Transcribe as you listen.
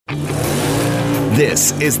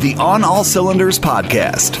This is the On All Cylinders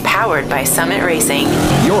podcast, powered by Summit Racing.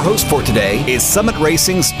 Your host for today is Summit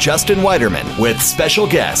Racing's Justin Widerman with special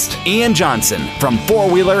guest Ian Johnson from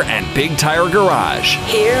Four Wheeler and Big Tire Garage.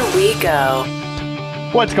 Here we go.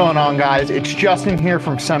 What's going on, guys? It's Justin here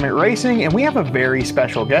from Summit Racing, and we have a very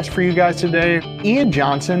special guest for you guys today, Ian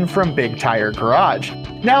Johnson from Big Tire Garage.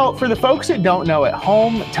 Now, for the folks that don't know at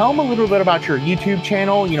home, tell them a little bit about your YouTube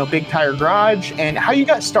channel, Big Tire Garage, and how you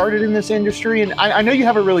got started in this industry. And I know you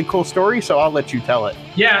have a really cool story, so I'll let you tell it.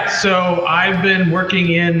 Yeah, so I've been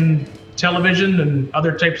working in television and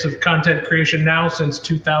other types of content creation now since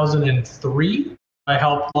 2003. I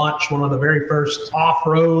helped launch one of the very first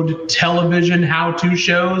off-road television how-to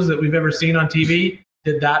shows that we've ever seen on TV.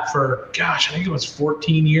 Did that for, I think it was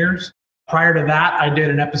 14 years. Prior to that, I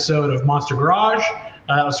did an episode of Monster Garage.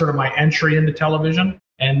 That was sort of my entry into television.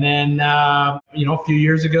 And then, a few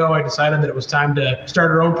years ago, I decided that it was time to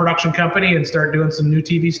start our own production company and start doing some new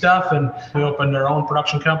TV stuff. And we opened our own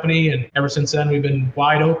production company. And ever since then, we've been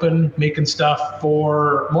wide open, making stuff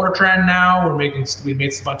for Motor Trend now. We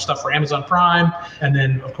made a bunch of stuff for Amazon Prime. And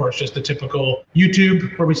then, of course, just the typical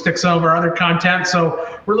YouTube where we stick some of our other content.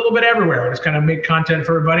 So we're a little bit everywhere. We just kind of make content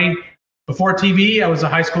for everybody. Before TV, I was a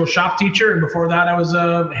high school shop teacher, and before that, I was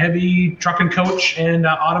a heavy trucking coach and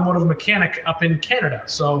automotive mechanic up in Canada.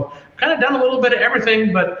 So kind of done a little bit of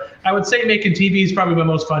everything, but I would say making TV is probably my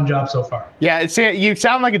most fun job so far. Yeah, you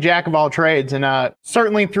sound like a jack of all trades, and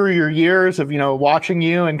certainly through your years of watching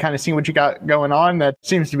you and kind of seeing what you got going on, that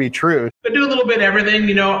seems to be true. I do a little bit of everything.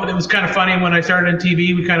 It was kind of funny when I started in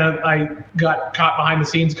TV. I got caught behind the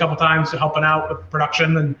scenes a couple times helping out with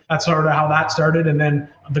production, and that's sort of how that started. And then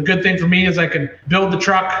the good thing for me is I can build the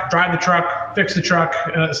truck, drive the truck, fix the truck,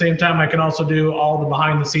 and at the same time I can also do all the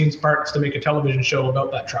behind the scenes parts to make a television show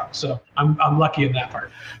about that truck. So I'm lucky in that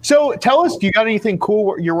part. So tell us, do you got anything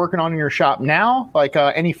cool you're working on in your shop now? Like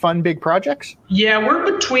any fun big projects? Yeah, we're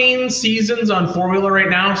between seasons on Four Wheeler right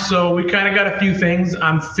now, so we kind of got a few things.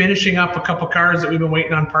 I'm finishing up a couple cars that we've been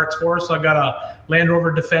waiting on parts for. So I got a Land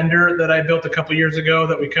Rover Defender that I built a couple years ago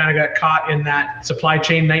that we kind of got caught in that supply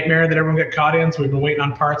chain nightmare that everyone got caught in. So we've been waiting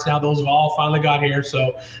on parts now. Those have all finally got here.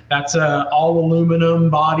 So that's a all aluminum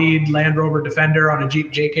bodied Land Rover Defender on a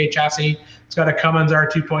Jeep JK chassis. It's got a Cummins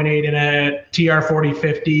R2.8 in it, TR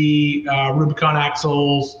 4050, Rubicon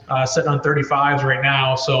axles, sitting on 35s right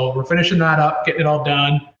now. So we're finishing that up, getting it all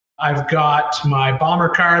done. I've got my bomber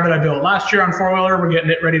car that I built last year on Four Wheeler. We're getting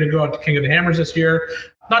it ready to go out to King of the Hammers this year.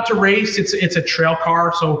 Not to race, it's a trail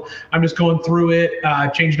car, so I'm just going through it,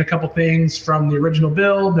 changing a couple things from the original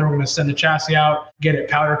build. Then we're going to send the chassis out, get it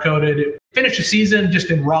powder coated, finish the season just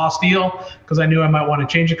in raw steel because I knew I might want to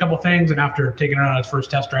change a couple things. And after taking it on its first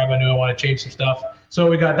test drive, I knew I want to change some stuff. So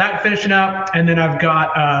we got that finishing up, and then I've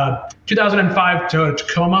got 2005 Toyota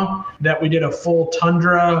Tacoma that we did a full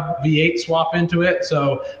Tundra V8 swap into it.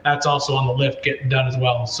 So that's also on the lift getting done as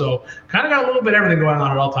well. So kind of got a little bit of everything going on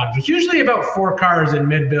at all times. There's usually about 4 cars in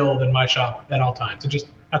mid-build in my shop at all times.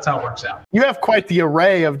 That's how it works out. You have quite the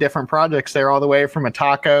array of different projects there, all the way from a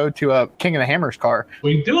taco to a King of the Hammers car.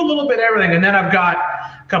 We do a little bit of everything. And then I've got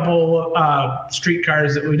a couple street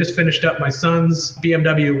cars that we just finished up. My son's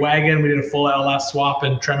BMW wagon. We did a full LS swap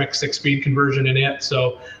and Tremec 6-speed conversion in it.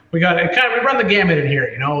 So we run the gamut in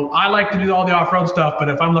here. I like to do all the off-road stuff, but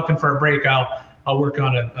if I'm looking for a break, I'll work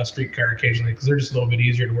on a street car occasionally because they're just a little bit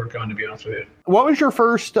easier to work on, to be honest with you. What was your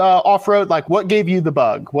first off-road? Like, what gave you the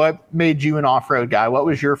bug? What made you an off-road guy? What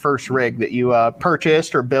was your first rig that you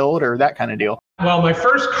purchased or built or that kind of deal? Well, my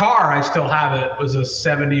first car, I still have it, was a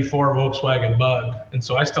 74 Volkswagen Bug. And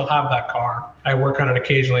so I still have that car. I work on it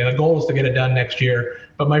occasionally. The goal is to get it done next year.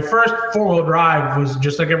 But my first four-wheel drive was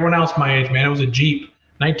just like everyone else my age, man. It was a Jeep.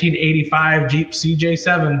 1985 Jeep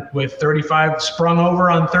CJ7 with 35 sprung over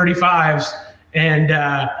on 35s. And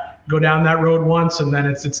go down that road once, and then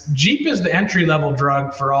it's Jeep is the entry level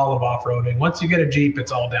drug for all of off-roading. Once you get a Jeep,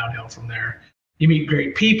 it's all downhill from there. You meet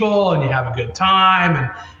great people and you have a good time, and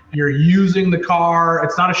you're using the car.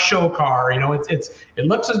 It's not a show car, it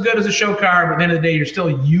looks as good as a show car, but at the end of the day, you're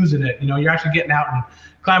still using it. You're actually getting out and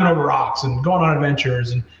climbing over rocks and going on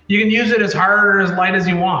adventures, and you can use it as hard or as light as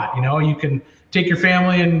you want. You can take your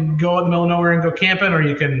family and go out in the middle of nowhere and go camping, or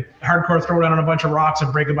you can hardcore throw down on a bunch of rocks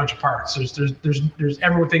and break a bunch of parts. There's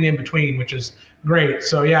everything in between, which is great.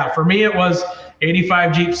 So yeah, for me, it was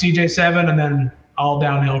 85 Jeep CJ7 and then all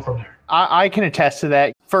downhill from there. I can attest to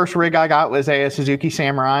that. First rig I got was a Suzuki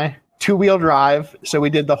Samurai. two-wheel drive. So we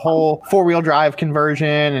did the whole four-wheel drive conversion,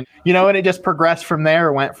 and and it just progressed from there.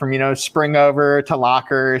 It went from spring over to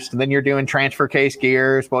lockers, and then you're doing transfer case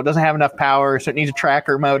gears. Well, it doesn't have enough power, so it needs a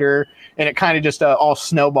tracker motor, and it kind of just all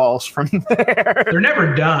snowballs from there. They're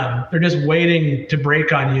never done. They're just waiting to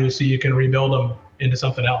break on you so you can rebuild them into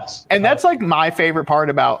something else. And that's like my favorite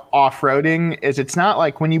part about off-roading is it's not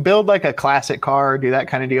like when you build like a classic car, do that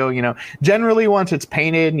kind of deal, generally once it's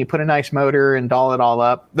painted and you put a nice motor and doll it all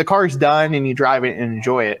up, the car's done and you drive it and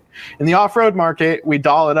enjoy it. In the off-road market, we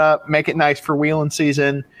doll it up, make it nice for wheeling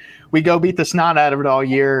season. We go beat the snot out of it all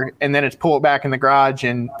year, and then it's pull it back in the garage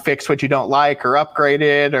and fix what you don't like or upgrade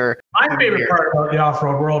it. Or my favorite part about the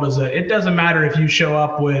off-road world is that it doesn't matter if you show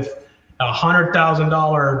up with a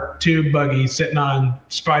 $100,000 tube buggy sitting on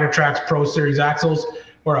Spider-Track's Pro Series axles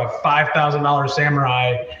or a $5,000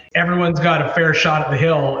 Samurai. Everyone's got a fair shot at the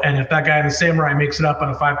hill, and if that guy in the Samurai makes it up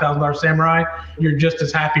on a $5,000 Samurai, you're just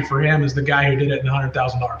as happy for him as the guy who did it in the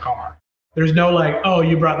 $100,000 car. There's no like, oh,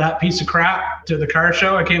 you brought that piece of crap to the car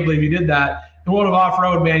show? I can't believe you did that. In the world of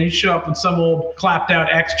off-road, man, you show up with some old clapped-out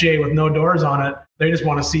XJ with no doors on it. They just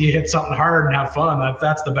want to see you hit something hard and have fun.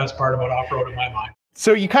 That's the best part about off-road in my mind.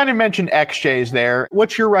 So you kind of mentioned XJs there.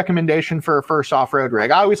 What's your recommendation for a first off-road rig?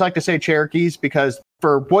 I always like to say Cherokees because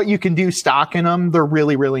for what you can do stock in them, they're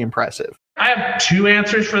really, really impressive. I have two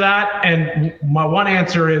answers for that. And my one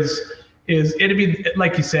answer is it'd be,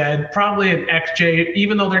 like you said, probably an XJ.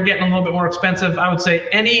 Even though they're getting a little bit more expensive, I would say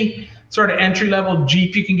any sort of entry-level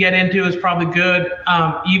Jeep you can get into is probably good.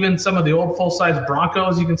 Even some of the old full-size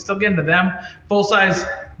Broncos, you can still get into them. Full-size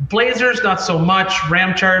Blazers, not so much.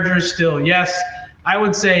 Ram Chargers, still, yes. I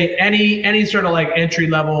would say any sort of like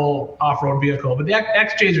entry-level off-road vehicle, but the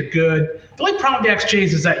XJs are good. The only problem with the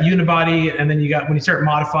XJs is that unibody, and then when you start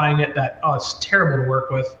modifying it, it's terrible to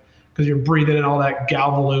work with because you're breathing in all that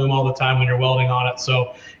galvalume all the time when you're welding on it.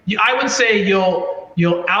 So I would say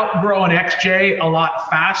you'll outgrow an XJ a lot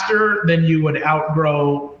faster than you would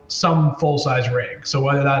outgrow some full-size rig. So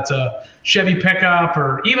whether that's a Chevy pickup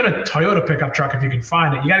or even a Toyota pickup truck, if you can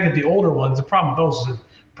find it, you got to get the older ones. The problem with those is the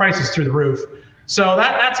prices through the roof. So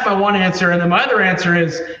that's my one answer. And then my other answer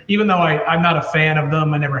is, even though I'm not a fan of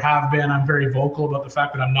them, I never have been, I'm very vocal about the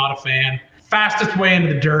fact that I'm not a fan. Fastest way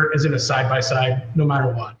into the dirt is in a side-by-side, no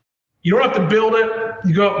matter what. You don't have to build it.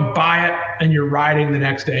 You go out and buy it, and you're riding the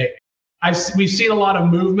next day. We've seen a lot of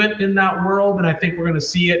movement in that world, and I think we're going to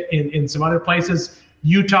see it in some other places.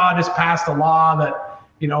 Utah just passed a law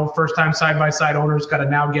that, first-time side-by-side owners got to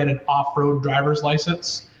now get an off-road driver's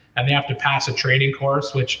license, and they have to pass a training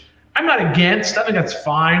course, which I'm not against. I think that's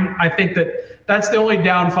fine. I think that's the only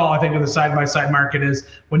downfall, I think, of the side-by-side market is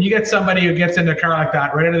when you get somebody who gets into a car like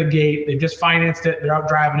that right out of the gate, they've just financed it, they're out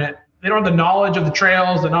driving it. They don't have the knowledge of the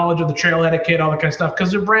trails, the knowledge of the trail etiquette, all that kind of stuff,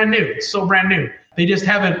 because they're brand new. It's so brand new. They just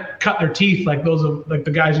haven't cut their teeth like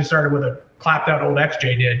the guys who started with a clapped out old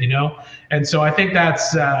XJ did, And so I think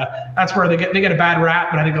that's where they get a bad rap,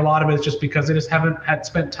 but I think a lot of it is just because they just haven't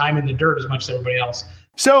spent time in the dirt as much as everybody else.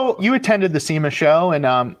 So you attended the SEMA show,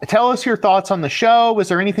 and tell us your thoughts on the show. Was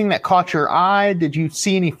there anything that caught your eye? Did you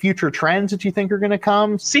see any future trends that you think are going to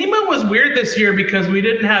come? SEMA was weird this year because we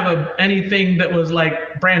didn't have anything that was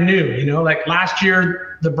like brand new. Like last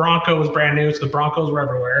year, the Bronco was brand new, so the Broncos were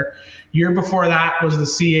everywhere. Year before that was the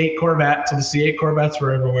C8 Corvette, so the C8 Corvettes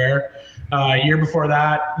were everywhere. Year before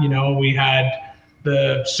that, we had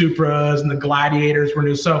the Supras and the Gladiators were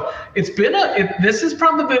new. So it's been this has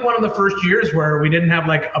probably been one of the first years where we didn't have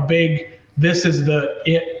like a big, this is the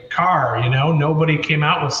it car, nobody came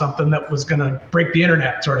out with something that was going to break the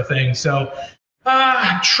internet sort of thing. So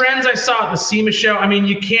trends I saw at the SEMA show, I mean,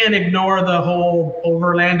 you can't ignore the whole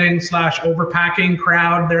overlanding / overpacking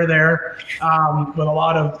crowd. They're there with a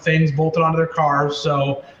lot of things bolted onto their cars.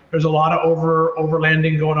 So there's a lot of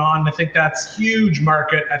overlanding going on. I think that's huge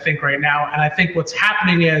market, I think, right now. And I think what's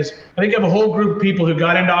happening is, I think you have a whole group of people who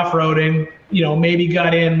got into off-roading, maybe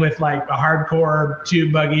got in with like a hardcore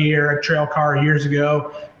tube buggy or a trail car years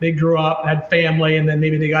ago. They grew up, had family, and then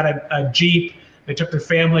maybe they got a Jeep. They took their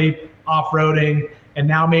family off-roading, and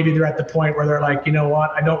now maybe they're at the point where they're like, you know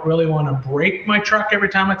what, I don't really want to break my truck every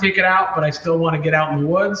time I take it out, but I still want to get out in the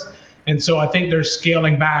woods. And so I think they're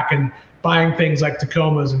scaling back and buying things like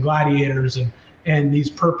Tacomas and Gladiators and these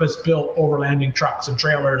purpose-built overlanding trucks and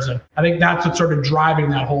trailers. And I think that's what's sort of driving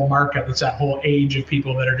that whole market. It's that whole age of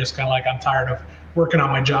people that are just kind of like, I'm tired of working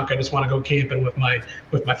on my junk. I just want to go camping with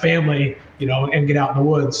my family, and get out in the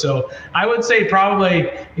woods. So I would say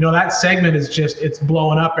probably, that segment is it's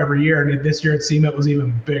blowing up every year. And this year at SEMA, it was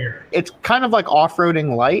even bigger. It's kind of like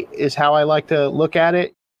off-roading light is how I like to look at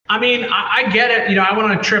it. I mean, I get it. You know, I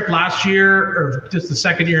went on a trip last year, or just the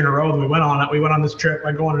second year in a row that we went on it. We went on this trip.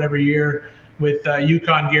 I go on it every year with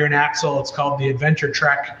Yukon Gear and Axle. It's called the Adventure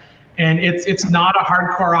Trek. And it's not a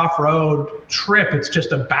hardcore off-road trip. It's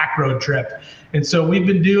just a back road trip. And so we've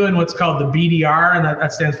been doing what's called the BDR, and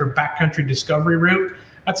that stands for Backcountry Discovery Route.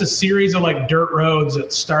 That's a series of like dirt roads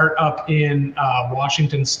that start up in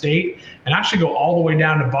Washington State and actually go all the way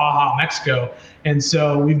down to Baja, Mexico. And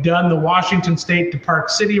so we've done the Washington State to Park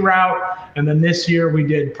City route. And then this year we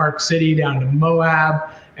did Park City down to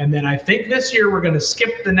Moab. And then I think this year we're going to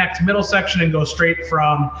skip the next middle section and go straight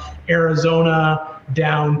from Arizona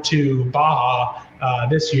down to Baja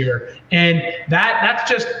this year. And that's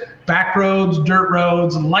just back roads, dirt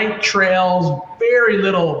roads, light trails, very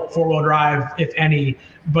little four-wheel drive, if any.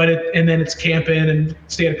 And then it's camping and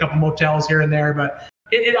stay at a couple motels here and there. But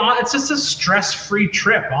it's just a stress-free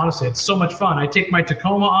trip, honestly. It's so much fun. I take my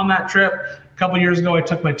Tacoma on that trip. A couple years ago, I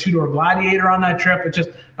took my two-door Gladiator on that trip. I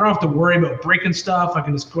don't have to worry about breaking stuff. I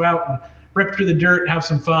can just go out and rip through the dirt and have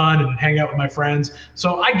some fun and hang out with my friends.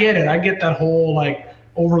 So I get it. I get that whole like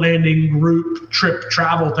overlanding route trip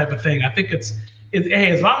travel type of thing. I think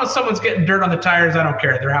hey, as long as someone's getting dirt on the tires, I don't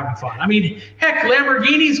care. They're having fun. I mean, heck,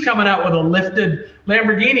 Lamborghini's coming out with a lifted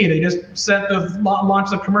Lamborghini. They just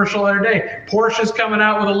launched the commercial the other day. Porsche's coming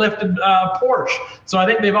out with a lifted Porsche. So I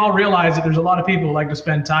think they've all realized that there's a lot of people who like to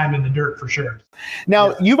spend time in the dirt for sure.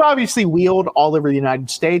 Now, You've obviously wheeled all over the United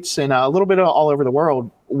States and a little bit all over the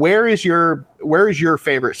world. Where is your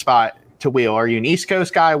favorite spot to wheel? Are you an East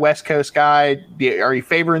Coast guy, West Coast guy? Are you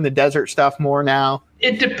favoring the desert stuff more now?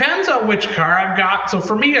 It depends on which car I've got. So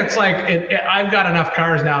for me, it's like I've got enough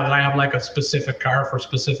cars now that I have like a specific car for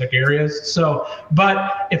specific areas. So,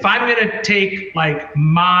 but if I'm going to take like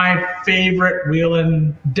my favorite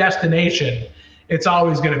wheeling destination, it's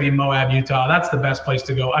always going to be Moab, Utah. That's the best place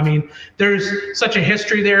to go. I mean, there's such a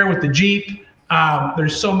history there with the Jeep.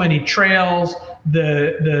 There's so many trails.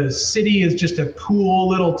 The city is just a cool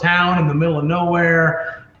little town in the middle of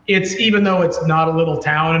nowhere. Even though it's not a little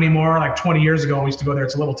town anymore, like 20 years ago, we used to go there,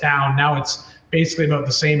 it's a little town. Now it's basically about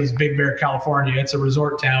the same as Big Bear, California. It's a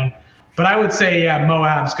resort town. But I would say, yeah,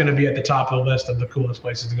 Moab's going to be at the top of the list of the coolest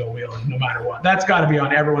places to go wheeling, no matter what. That's got to be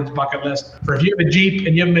on everyone's bucket list. For if you have a Jeep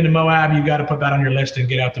and you haven't been to Moab, you got to put that on your list and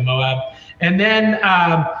get out to Moab. And then,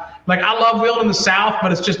 like, I love wheeling in the South,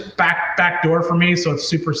 but it's just back door for me, so it's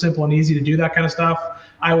super simple and easy to do that kind of stuff.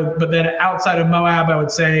 But then outside of Moab, I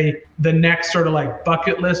would say the next sort of like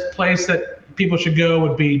bucket list place that people should go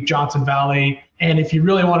would be Johnson Valley. And if you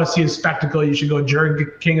really want to see a spectacle, you should go during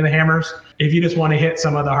King of the Hammers. If you just want to hit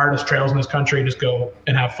some of the hardest trails in this country, just go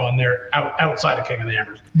and have fun there outside of King of the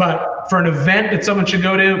Hammers. But for an event that someone should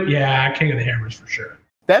go to, yeah, King of the Hammers for sure.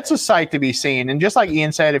 That's a sight to be seen. And just like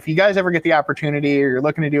Ian said, if you guys ever get the opportunity or you're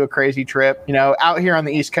looking to do a crazy trip, out here on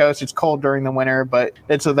the East Coast, it's cold during the winter, but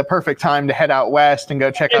it's the perfect time to head out west and go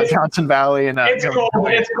check out Johnson Valley. And it's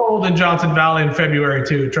cold in Johnson Valley in February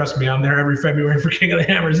too. Trust me, I'm there every February for King of the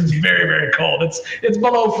Hammers. It's very, very cold. It's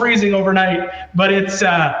below freezing overnight, but it's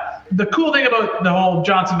the cool thing about the whole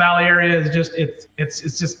Johnson Valley area is just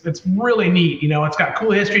it's really neat. It's got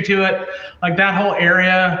cool history to it. Like that whole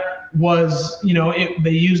area was,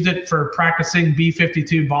 they used it for practicing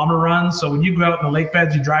B-52 bomber runs. So when you go out in the lake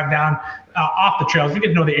beds, you drive down off the trails. If you get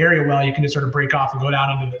to know the area well, you can just sort of break off and go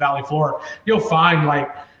down into the valley floor. You'll find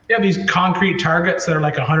they have these concrete targets that are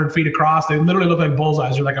like 100 feet across. They literally look like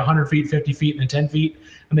bullseyes. They're like 100 feet, 50 feet, and then 10 feet.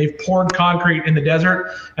 And they've poured concrete in the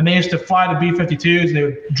desert. And they used to fly the B-52s, and they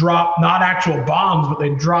would drop not actual bombs, but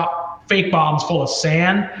they'd drop fake bombs full of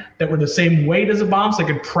sand that were the same weight as the bombs. So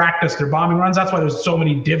they could practice their bombing runs. That's why there's so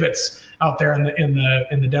many divots out there in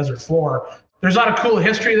the desert floor. There's a lot of cool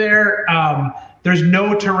history there. There's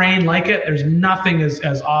no terrain like it. There's nothing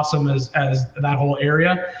as awesome as that whole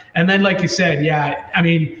area. And then, like you said, yeah, I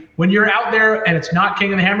mean, when you're out there and it's not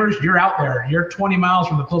King of the Hammers, you're out there. You're 20 miles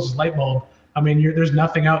from the closest light bulb. I mean, there's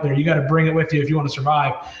nothing out there. You got to bring it with you if you want to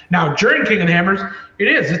survive. Now, during King of the Hammers,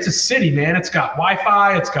 it's a city, man. It's got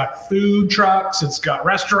Wi-Fi. It's got food trucks. It's got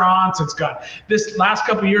restaurants. It's got this last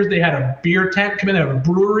couple of years, they had a beer tent come in, they have a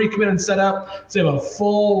brewery come in and set up. So they have a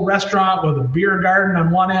full restaurant with a beer garden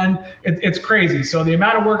on one end. It's crazy. So the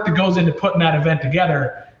amount of work that goes into putting that event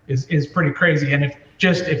together is pretty crazy. And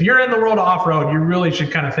if you're in the world of off-road, you really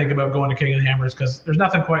should kind of think about going to King of the Hammers, because there's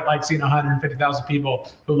nothing quite like seeing 150,000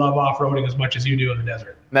 people who love off-roading as much as you do in the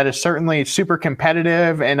desert. That is certainly super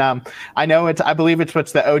competitive. And I believe it's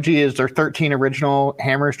what's the OG is there 13 original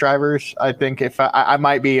Hammers drivers. I think if I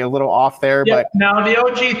might be a little off there, yeah, but now the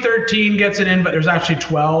OG 13 gets it in, but there's actually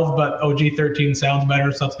 12, but OG 13 sounds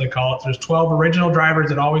better. So that's what they call it. So there's 12 original drivers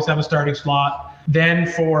that always have a starting slot. Then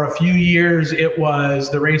for a few years,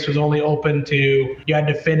 the race was only open to, you had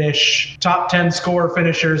to finish top 10 score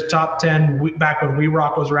finishers, top 10 back when We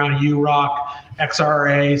Rock was around, UROC,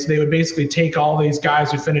 XRA. So they would basically take all these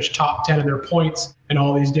guys who finished top 10 of their points in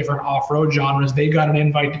all these different off-road genres. They got an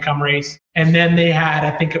invite to come race. And then they had,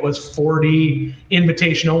 I think it was 40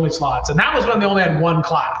 invitation-only slots. And that was when they only had one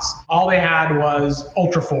class. All they had was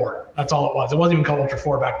Ultra 4. That's all it was. It wasn't even called Ultra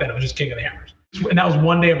 4 back then. It was just King of the Hammers. And that was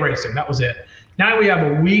one day of racing. That was it. Now we have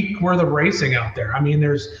a week worth of racing out there. I mean,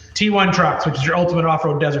 there's T1 trucks, which is your ultimate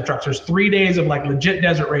off-road desert trucks. There's 3 days of like legit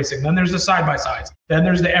desert racing. Then there's the side-by-sides. Then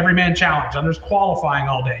there's the Everyman Challenge. Then there's qualifying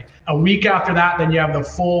all day. A week after that, then you have the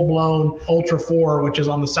full-blown Ultra 4, which is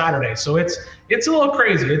on the Saturday. So it's a little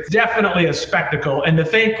crazy. It's definitely a spectacle. And to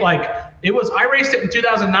think like I raced it in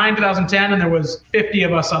 2009, 2010, and there was 50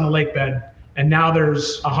 of us on the lake bed. And now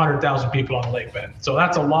there's 100,000 people on the lake bed. So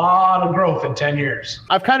that's a lot of growth in 10 years.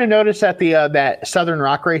 I've kind of noticed that that Southern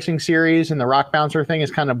Rock Racing series and the Rock Bouncer thing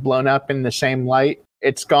is kind of blown up in the same light.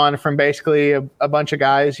 It's gone from basically a bunch of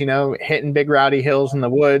guys, hitting big rowdy hills in the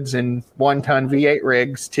woods and 1-ton V8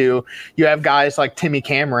 rigs to you have guys like Timmy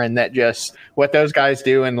Cameron that just what those guys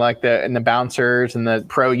do in the bouncers and the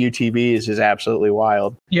pro UTVs is absolutely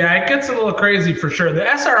wild. Yeah, it gets a little crazy for sure. The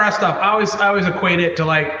SRS stuff, I always equate it to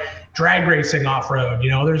like drag racing off-road.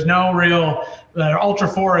 There's no real, Ultra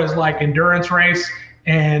 4 is like endurance race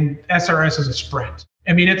and SRS is a sprint.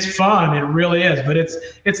 I mean, it's fun, it really is, but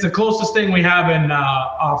it's the closest thing we have in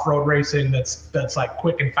off-road racing that's like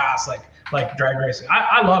quick and fast, like drag racing.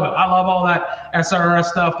 I love it. I love all that SRS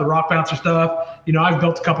stuff, the Rock Bouncer stuff. I've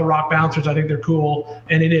built a couple Rock Bouncers. I think they're cool,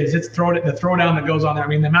 and it's the throwdown that goes on there. I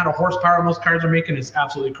mean, the amount of horsepower those cars are making is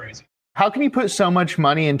absolutely crazy. How can you put so much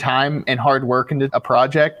money and time and hard work into a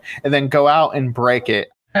project and then go out and break it?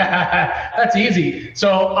 That's easy.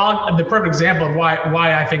 So the perfect example of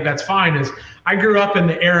why I think that's fine is I grew up in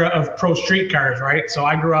the era of pro street cars, right? So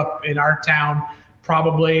I grew up in our town,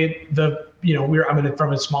 probably I'm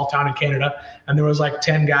from a small town in Canada, and there was like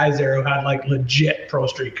 10 guys there who had like legit pro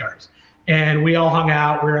street cars. And we all hung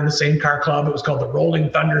out. We were in the same car club. It was called the Rolling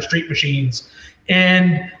Thunder Street Machines.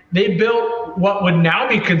 And they built what would now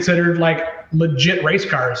be considered like legit race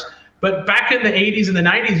cars. But back in the 80s and the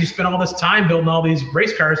 90s, you spent all this time building all these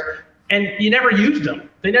race cars and you never used them.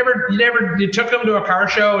 You took them to a car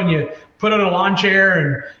show and you put on a lawn chair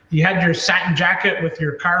and you had your satin jacket with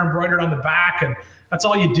your car embroidered on the back. And that's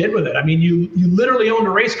all you did with it. I mean, you literally owned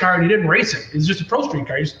a race car and you didn't race it. It was just a pro street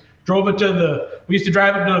car. You just drove it we used to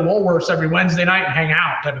drive it to the Woolworths every Wednesday night and hang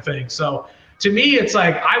out type of thing. So to me, it's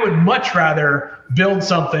like I would much rather build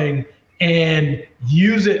something and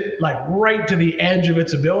use it like right to the edge of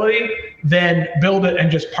its ability than build it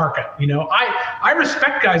and just park it. I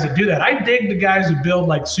respect guys that do that. I dig the guys who build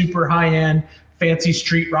like super high-end fancy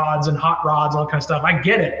street rods and hot rods, all that kind of stuff. I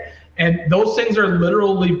get it. And those things are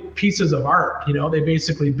literally pieces of art. They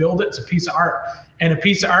basically build it. It's a piece of art. And a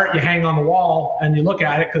piece of art you hang on the wall and you look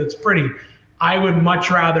at it because it's pretty. I would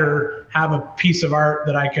much rather have a piece of art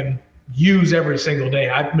that I can use every single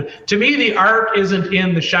day. To me, the art isn't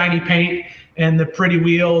in the shiny paint and the pretty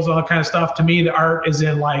wheels, all that kind of stuff. To me, the art is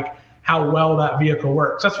in like how well that vehicle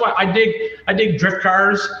works. That's why I dig drift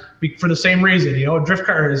cars for the same reason. A drift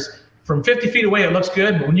car is from 50 feet away, it looks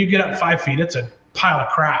good, but when you get up 5 feet, it's a pile of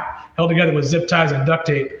crap held together with zip ties and duct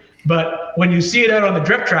tape. But when you see it out on the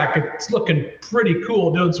drift track, it's looking pretty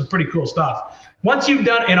cool, doing some pretty cool stuff. Once you've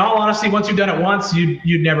done it once,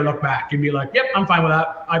 you'd never look back. You'd be like, yep, I'm fine with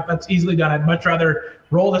that. That's easily done. I'd much rather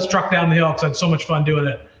roll this truck down the hill because I had so much fun doing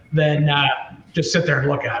it than just sit there and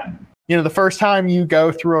look at it. The first time you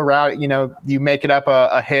go through a route, you make it up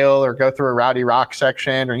a hill or go through a rowdy rock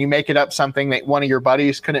section, or you make it up something that one of your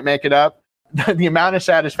buddies couldn't make it up. The amount of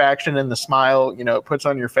satisfaction and the smile, it puts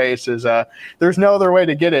on your face is there's no other way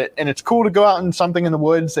to get it. And it's cool to go out in something in the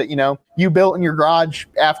woods that, you built in your garage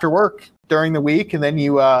after work during the week, and then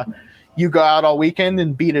you go out all weekend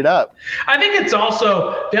and beat it up. I think it's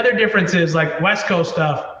also, the other difference is like West Coast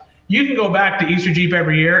stuff. You can go back to Easter Jeep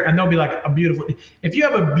every year and they'll be like if you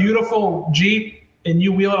have a beautiful Jeep and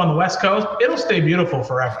you wheel it on the West Coast, it'll stay beautiful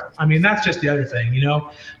forever. I mean, that's just the other thing,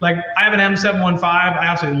 Like I have an M715. I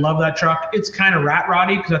absolutely love that truck. It's kind of rat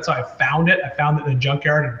roddy because that's how I found it. I found it in a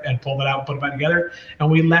junkyard and pulled it out and put it back together. And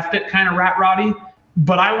we left it kind of rat roddy.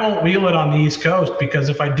 But I won't wheel it on the East Coast because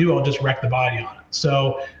if I do, I'll just wreck the body on it.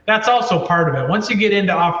 So that's also part of it. Once you get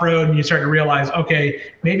into off-road and you start to realize, okay,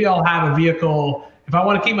 maybe I'll have a vehicle. If I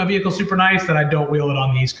want to keep my vehicle super nice, then I don't wheel it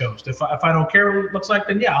on the East Coast. If I don't care what it looks like,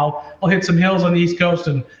 then yeah, I'll hit some hills on the East Coast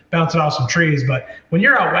and bounce it off some trees. But when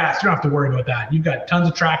you're out west, you don't have to worry about that. You've got tons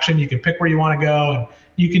of traction. You can pick where you want to go, and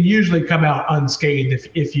you can usually come out unscathed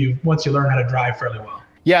once you learn how to drive fairly well.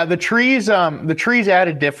 Yeah, the trees add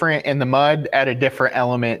a different, and the mud add a different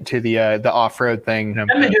element to the off-road thing.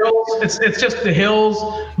 And the hills, it's just the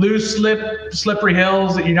hills, loose, slippery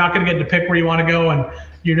hills that you're not going to get to pick where you want to go, and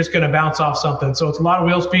you're just going to bounce off something. So it's a lot of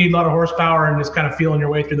wheel speed, a lot of horsepower, and just kind of feeling your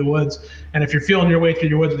way through the woods. And if you're feeling your way through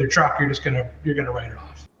your woods with your truck, you're going to ride it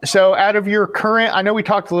off. So out of your current, I know we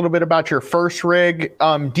talked a little bit about your first rig.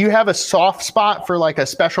 Do you have a soft spot for like a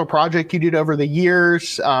special project you did over the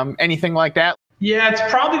years? Anything like that? Yeah, it's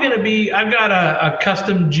probably going to be, I've got a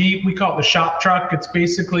custom Jeep. We call it the shop truck. It's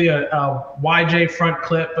basically a YJ front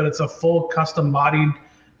clip, but it's a full custom bodied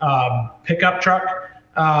pickup truck.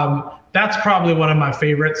 That's probably one of my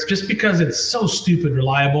favorites just because it's so stupid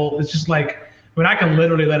reliable. It's just like, I can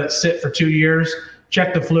literally let it sit for 2 years,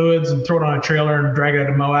 check the fluids and throw it on a trailer and drag it out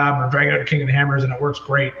to Moab or drag it out to King of the Hammers, and it works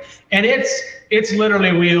great. And it's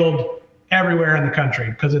literally wheeled everywhere in the country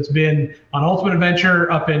because it's been on Ultimate Adventure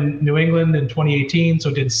up in New England in 2018. So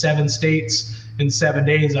it did 7 states in 7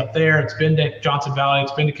 days up there. It's been to Johnson Valley.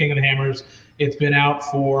 It's been to King of the Hammers. It's been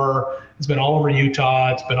it's been all over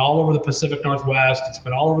Utah. It's been all over the Pacific Northwest. It's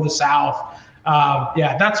been all over the South.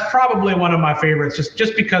 Yeah, that's probably one of my favorites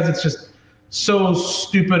just because it's just so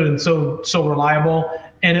stupid and so reliable.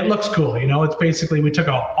 And it looks cool. It's basically, we took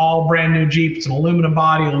an all brand new Jeep. It's an aluminum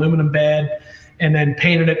body, aluminum bed, and then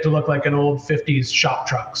painted it to look like an old 50s shop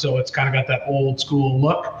truck. So it's kind of got that old school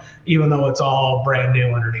look, even though it's all brand new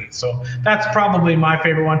underneath. So that's probably my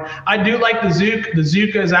favorite one. I do like the Zook. The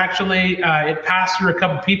Zook is actually, it passed through a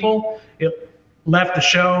couple people. It left the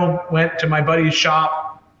show, went to my buddy's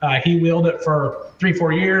shop. He wheeled it for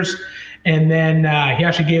 3-4 years. And then he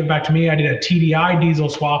actually gave it back to me. I did a TDI diesel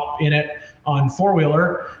swap in it on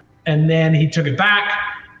 4-wheeler. And then he took it back.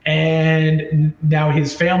 And now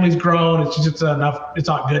his family's grown. It's just enough. It's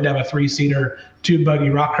not good to have a 3-seater tube buggy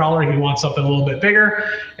rock crawler. He wants something a little bit bigger.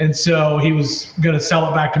 And so he was going to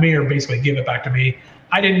sell it back to me, or basically give it back to me.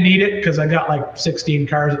 I didn't need it because I got like 16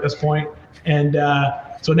 cars at this point. And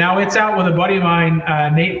so now it's out with a buddy of mine,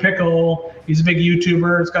 Nate Pickle. He's a big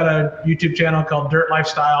YouTuber. He's got a YouTube channel called Dirt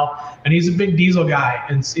Lifestyle. And he's a big diesel guy.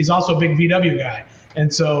 And he's also a big VW guy.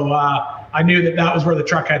 And so I knew that was where the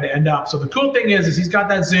truck had to end up. So the cool thing is he's got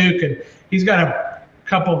that Zook, and he's got a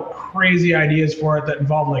couple crazy ideas for it that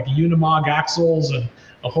involve like Unimog axles and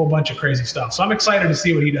a whole bunch of crazy stuff. So I'm excited to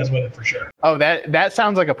see what he does with it for sure. Oh, that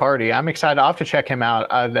sounds like a party. I'm excited. I'll have to check him out.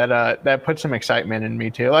 That puts some excitement in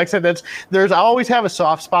me too. Like I said, I always have a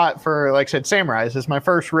soft spot for, like I said, Samurais. It's my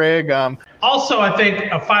first rig. Also, I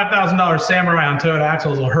think a $5,000 Samurai on Toyota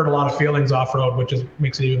axles will hurt a lot of feelings off-road, which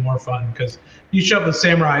makes it even more fun because you show up with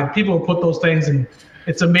Samurai, people will put those things in.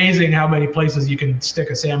 It's amazing how many places you can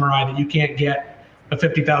stick a Samurai that you can't get a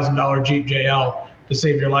 $50,000 Jeep JL to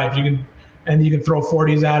save your life. You can throw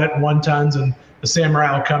 40s at it and 1-tons, and the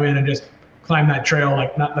Samurai will come in and just climb that trail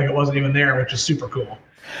like it wasn't even there, which is super cool.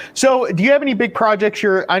 So do you have any big projects?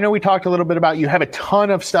 I know we talked a little bit about, you have a ton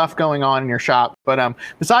of stuff going on in your shop, but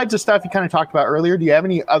besides the stuff you kind of talked about earlier, do you have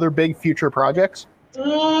any other big future projects?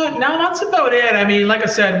 No, that's about it. I mean, like I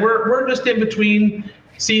said, we're just in between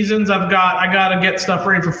seasons. I got to get stuff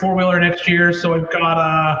ready for 4-wheeler next year. So I've got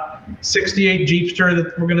a 68 Jeepster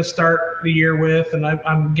that we're going to start the year with, and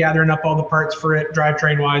I'm gathering up all the parts for it,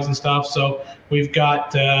 drivetrain wise and stuff. So we've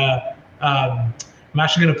got, I'm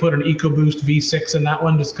actually going to put an EcoBoost V6 in that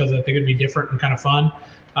one just because I think it'd be different and kind of fun.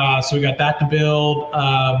 So we got that to build.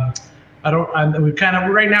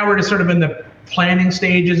 Right now we're just sort of in the planning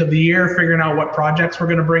stages of the year, figuring out what projects we're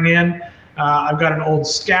going to bring in. I've got an old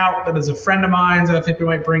Scout that is a friend of mine's, and I think we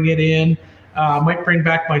might bring it in. Might bring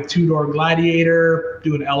back my 2-door Gladiator,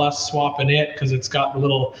 do an LS swap in it because it's got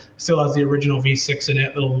still has the original V6 in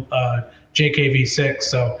it, little JK V6.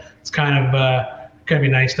 So it's kind of be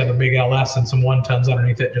nice to have a big LS and some 1-tons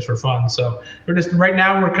underneath it just for fun. So right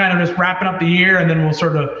now we're kind of just wrapping up the year, and then we'll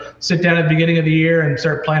sort of sit down at the beginning of the year and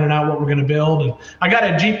start planning out what we're going to build. And I got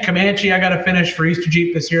a Jeep Comanche I got to finish for Easter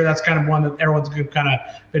Jeep this year. That's kind of one that everyone's kind of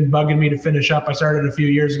been bugging me to finish up. I started a few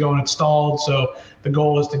years ago and it's stalled. So the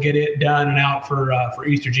goal is to get it done and out for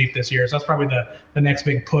Easter Jeep this year. So that's probably the next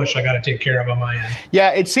big push I got to take care of on my end.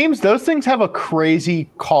 Yeah, it seems those things have a crazy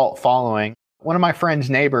cult following. One of my friend's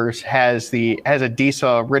neighbors has a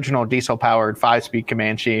original diesel powered 5-speed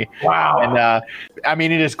Comanche. Wow. And I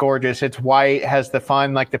mean, it is gorgeous. It's white, has the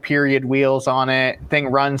fun, like the period wheels on it. Thing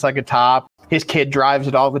runs like a top. His kid drives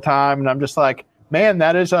it all the time. And I'm just like, man,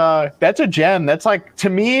 that's a gem. That's like,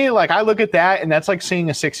 to me, like I look at that and that's like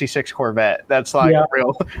seeing a 66 Corvette. That's like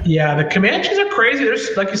real. Yeah. The Comanches are crazy.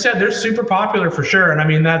 Like you said, they're super popular for sure. And I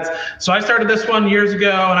mean, so I started this one years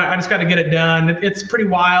ago and I just got to get it done. It's pretty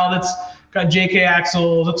wild. got JK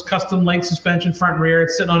axles. It's custom link suspension front and rear.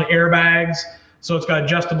 It's sitting on airbags. So it's got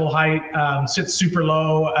adjustable height, sits super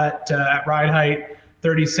low at ride height,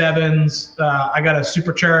 37s. I got a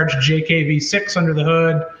supercharged JK V6 under the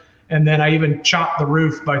hood. And then I even chopped the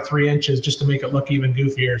roof by 3 inches just to make it look even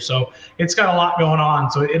goofier. So it's got a lot going on.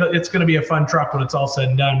 So it's going to be a fun truck when it's all said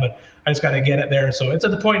and done, but I just got to get it there. So it's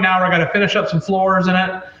at the point now where I got to finish up some floors in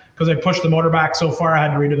it because I pushed the motor back so far. I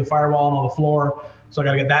had to redo the firewall and all the floor. So I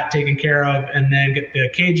got to get that taken care of and then get the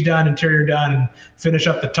cage done, interior done, and finish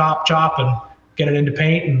up the top chop and get it into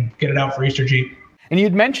paint and get it out for Easter Jeep. And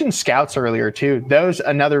you'd mentioned Scouts earlier too. Those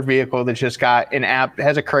another vehicle that's just got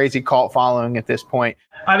has a crazy cult following at this point.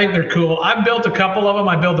 I think they're cool. I've built a couple of them.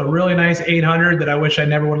 I built a really nice 800 that I wish I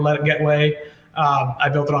never would have let it get away. I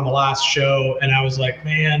built it on the last show and I was like,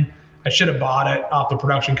 man, I should have bought it off the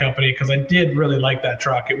production company because I did really like that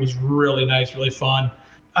truck. It was really nice, really fun.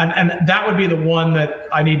 And that would be the one that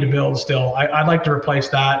I need to build still. I'd like to replace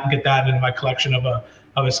that and get that into my collection of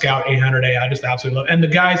a Scout 800A. I just absolutely love it. And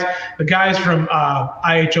the guys from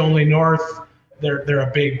IH Only North, they're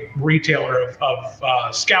a big retailer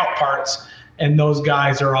of Scout parts. And those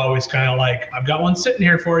guys are always kind of like, I've got one sitting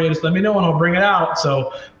here for you. Just let me know and I'll bring it out.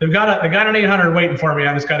 So they got an 800 waiting for me.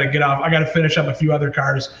 I just got to get off. I got to finish up a few other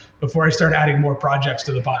cars before I start adding more projects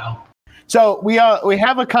to the pile. So we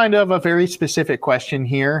have a kind of a very specific question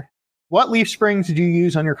here. What leaf springs do you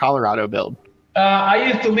use on your Colorado build?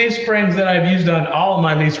 I use the leaf springs that I've used on all of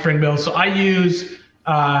my leaf spring builds. So I use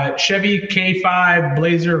Chevy K5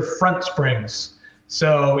 Blazer front springs.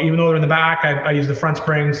 So even though they're in the back, I use the front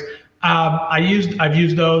springs. I've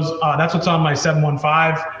used those. That's what's on my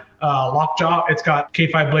 715 Lockjaw. It's got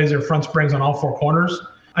K5 Blazer front springs on all 4 corners.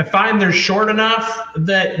 I find they're short enough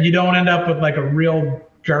that you don't end up with like a real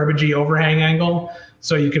garbagey overhang angle.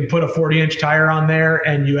 So you can put a 40-inch tire on there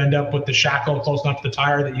and you end up with the shackle close enough to the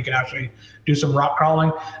tire that you can actually do some rock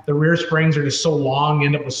crawling. The rear springs are just so long, you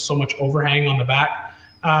end up with so much overhang on the back.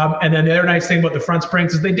 And then the other nice thing about the front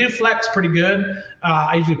springs is they do flex pretty good.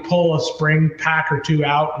 I usually pull a spring pack or 2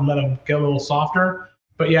 out and let them get a little softer.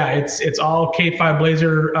 But yeah, it's all K5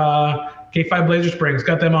 Blazer springs.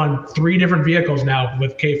 Got them on 3 different vehicles now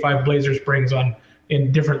with K5 Blazer springs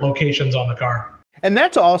in different locations on the car. And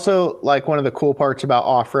that's also like one of the cool parts about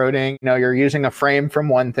off-roading. You know, you're using a frame from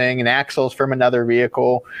one thing and axles from another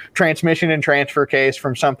vehicle, transmission and transfer case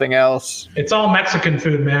from something else. It's all Mexican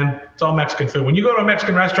food, man. It's all Mexican food. When you go to a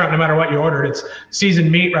Mexican restaurant, no matter what you order, it's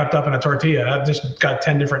seasoned meat wrapped up in a tortilla. I've just got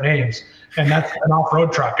 10 different names. And that's an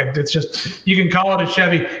off-road truck. It's just, you can call it a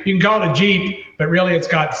Chevy, you can call it a Jeep, but really it's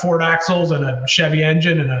got Ford axles and a Chevy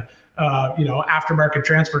engine and a aftermarket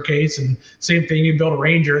transfer case. And same thing, you build a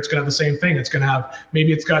Ranger, it's gonna have the same thing. It's gonna have,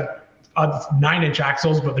 maybe it's got 9-inch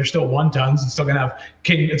axles, but they're still 1 tons. It's still gonna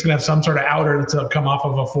have some sort of outer that's gonna come off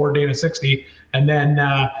of a Ford Dana 60. And then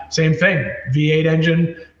same thing, V8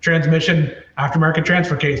 engine, transmission, aftermarket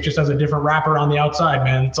transfer case, just has a different wrapper on the outside,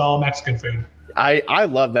 man. It's all Mexican food. I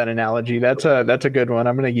love that analogy. That's a good one.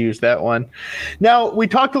 I'm going to use that one. Now, we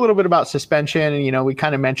talked a little bit about suspension and, we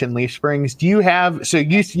kind of mentioned leaf springs. Do you have, so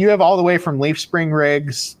you have all the way from leaf spring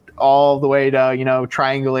rigs all the way to,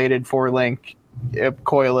 triangulated 4-link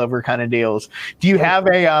coilover kind of deals. Do you have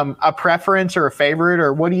a preference or a favorite,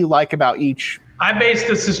 or what do you like about each? I base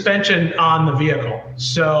the suspension on the vehicle.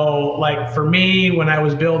 So like for me, when I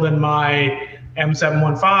was building my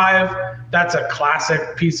M715, that's a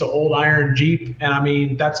classic piece of old iron Jeep. And I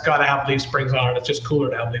mean, that's got to have leaf springs on it. It's just cooler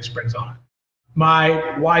to have leaf springs on it. My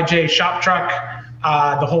YJ shop truck,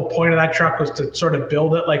 the whole point of that truck was to sort of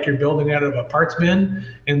build it like you're building out of a parts bin.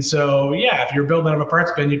 And so, yeah, if you're building out of a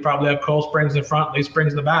parts bin, you'd probably have coil springs in the front, leaf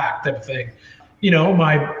springs in the back type of thing.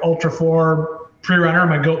 My Ultra 4 pre-runner,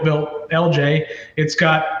 my goat built LJ, it's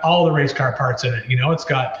got all the race car parts in it. It's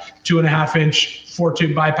got 2.5-inch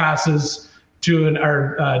 4-tube bypasses,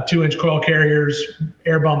 2-inch coil carriers,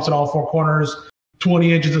 air bumps at all 4 corners,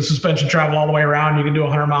 20 inches of suspension travel all the way around. You can do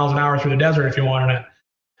 100 miles an hour through the desert if you wanted it.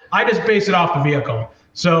 I just base it off the vehicle.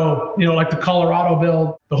 So, like the Colorado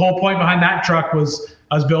build, the whole point behind that truck was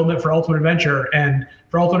I was building it for Ultimate Adventure. And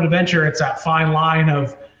for Ultimate Adventure, it's that fine line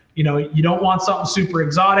of, you don't want something super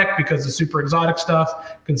exotic because the super exotic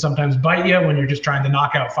stuff can sometimes bite you when you're just trying to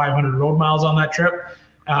knock out 500 road miles on that trip.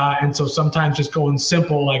 And so sometimes just going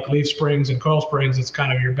simple like leaf springs and coil springs is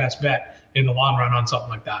kind of your best bet in the long run on something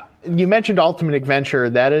like that. You mentioned Ultimate Adventure.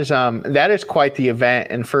 That is quite the event.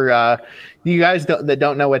 And for you guys that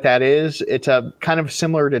don't know what that is, it's a kind of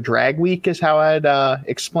similar to Drag Week is how I'd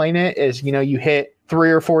explain it. Is you hit 3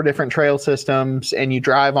 or 4 different trail systems, and you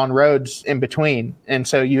drive on roads in between. And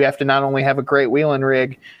so you have to not only have a great wheeling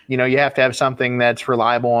rig, you have to have something that's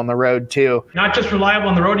reliable on the road too. Not just reliable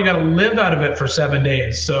on the road, you got to live out of it for 7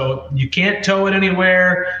 days. So you can't tow it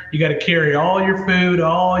anywhere. You got to carry all your food,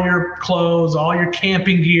 all your clothes, all your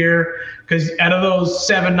camping gear, because out of those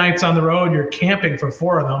 7 nights on the road, you're camping for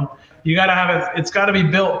 4 of them. You got to have it. It's got to be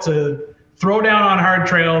built to throw down on hard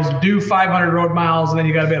trails, do 500 road miles, and then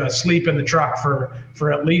you got to be able to sleep in the truck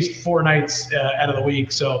for at least 4 nights out of the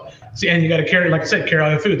week. So, and you got to carry, like I said, carry all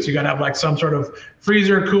your food. So you got to have like some sort of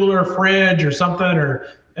freezer, cooler, fridge, or something,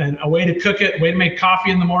 and a way to cook it, way to make coffee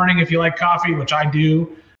in the morning if you like coffee, which I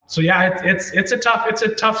do. So yeah, it's a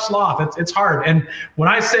tough sloth. It's hard. And when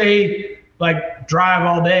I say like drive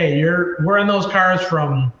all day, we're in those cars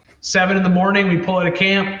from 7 in the morning. We pull at a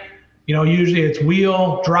camp. Usually it's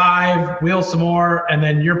wheel, drive, wheel some more, and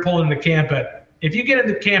then you're pulling into camp if you get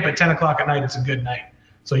into camp at 10 o'clock at night, it's a good night.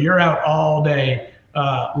 So you're out all day,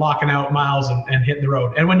 locking out miles and hitting the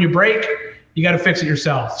road. And when you break, you got to fix it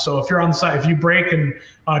yourself. So if you're on the side, if you break on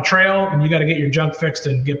a trail, and you got to get your junk fixed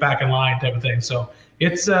and get back in line type of thing. So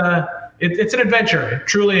it's an adventure. It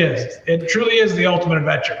truly is. It truly is the ultimate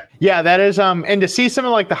adventure. Yeah, that is. And to see some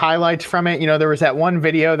of like the highlights from it, there was that one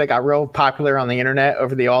video that got real popular on the internet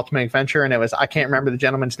over the ultimate adventure, and it was, I can't remember the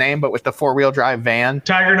gentleman's name, but with the 4-wheel drive van.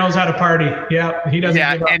 Tiger knows how to party. Yeah, he doesn't.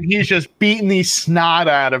 Yeah, and he's just beating the snot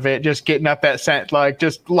out of it, just getting up that scent, like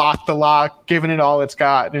just lock the lock, giving it all it's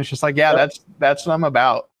got, and it's just like, yeah, that's what I'm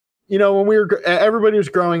about. When everybody was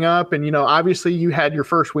growing up, and obviously you had your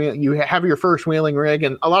first you have your first wheeling rig,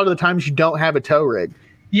 and a lot of the times you don't have a tow rig.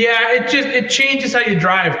 Yeah, it changes how you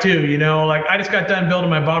drive too. Like I just got done building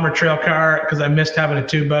my bomber trail car because I missed having a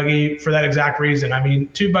 2-buggy for that exact reason. I mean,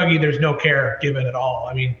 2-buggy, there's no care given at all.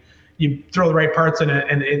 I mean, you throw the right parts in it,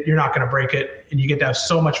 and you're not going to break it, and you get to have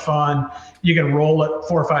so much fun. You can roll it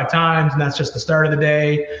 4 or 5 times, and that's just the start of the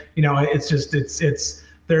day.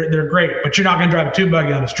 They're great, but you're not going to drive a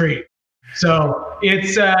 2-buggy on the street. So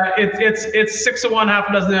it's 6 of one, half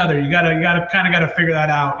a dozen of the other. You gotta kind of figure that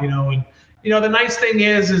out, And the nice thing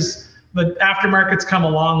is the aftermarket's come a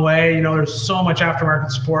long way. There's so much aftermarket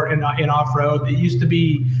support in off-road. It used to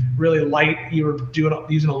be really light. You were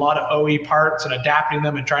using a lot of OE parts and adapting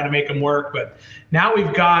them and trying to make them work. But now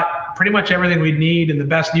we've got pretty much everything we need, and the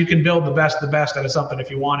best. You can build the best out of something if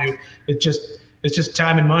you want to. It's just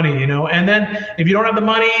time and money, And then if you don't have the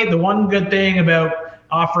money, the one good thing about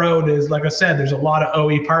off-road is, like I said, there's a lot of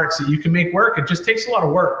OE parts that you can make work. It just takes a lot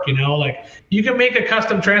of work, Like you can make a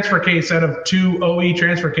custom transfer case out of 2 OE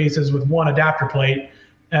transfer cases with 1 adapter plate,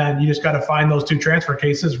 and you just got to find those 2 transfer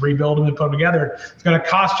cases, rebuild them, and put them together. It's going to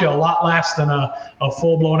cost you a lot less than a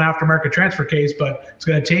full-blown aftermarket transfer case, but it's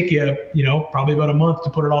going to take you, probably about a month to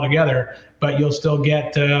put it all together. But you'll still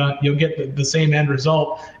get the same end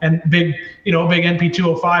result. And big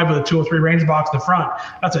NP205 with a 203 range box in the front.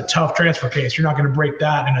 That's a tough transfer case. You're not going to break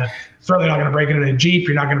that certainly not going to break it in a Jeep.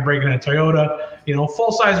 You're not going to break it in a Toyota.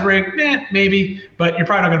 Full size rig, maybe, but you're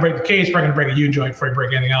probably not going to break the case. You're probably going to break a U-joint before you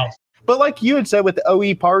break anything else. But like you had said with the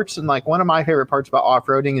OE parts, and like one of my favorite parts about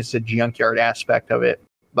off-roading is the junkyard aspect of it.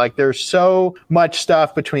 Like there's so much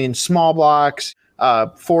stuff between small blocks,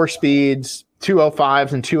 4 speeds,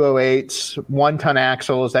 205s and 208s, 1-ton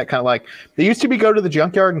axles, that kind of like, they used to go to the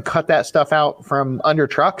junkyard and cut that stuff out from under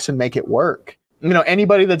trucks and make it work.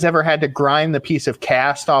 Anybody that's ever had to grind the piece of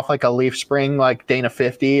cast off like a leaf spring, like Dana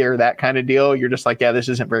 50 or that kind of deal, you're just like, yeah, this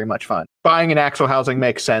isn't very much fun. Buying an axle housing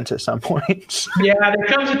makes sense at some point. Yeah, there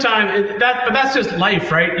comes a time, but that's just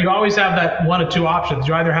life, right? You always have that 1 of 2 options.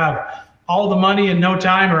 You either have all the money and no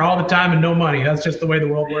time, or all the time and no money. That's just the way the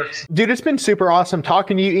world works. Dude, it's been super awesome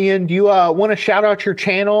talking to you, Ian. Do you want to shout out your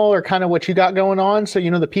channel or kind of what you got going on so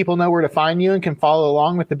the people know where to find you and can follow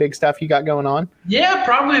along with the big stuff you got going on? Yeah,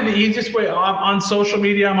 probably the easiest way. On social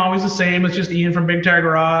media, I'm always the same. It's just Ian from Big Tire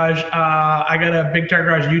Garage. I got a Big Tire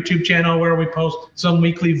Garage YouTube channel where we post some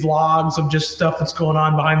weekly vlogs of just stuff that's going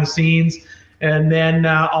on behind the scenes. And then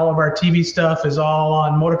all of our TV stuff is all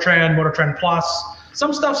on MotorTrend Plus.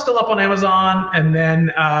 Some stuff's still up on Amazon, and then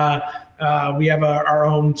we have our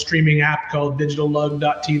own streaming app called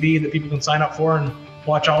digitallug.tv that people can sign up for and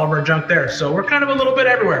watch all of our junk there. So we're kind of a little bit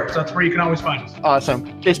everywhere, so that's where you can always find us.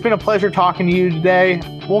 Awesome. It's been a pleasure talking to you today.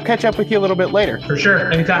 We'll catch up with you a little bit later. For sure.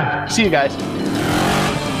 Anytime. See you guys.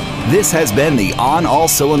 This has been the On All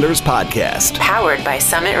Cylinders podcast, powered by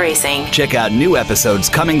Summit Racing. Check out new episodes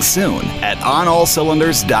coming soon at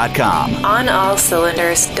onallcylinders.com.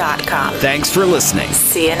 onallcylinders.com. Thanks for listening.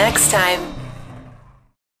 See you next time.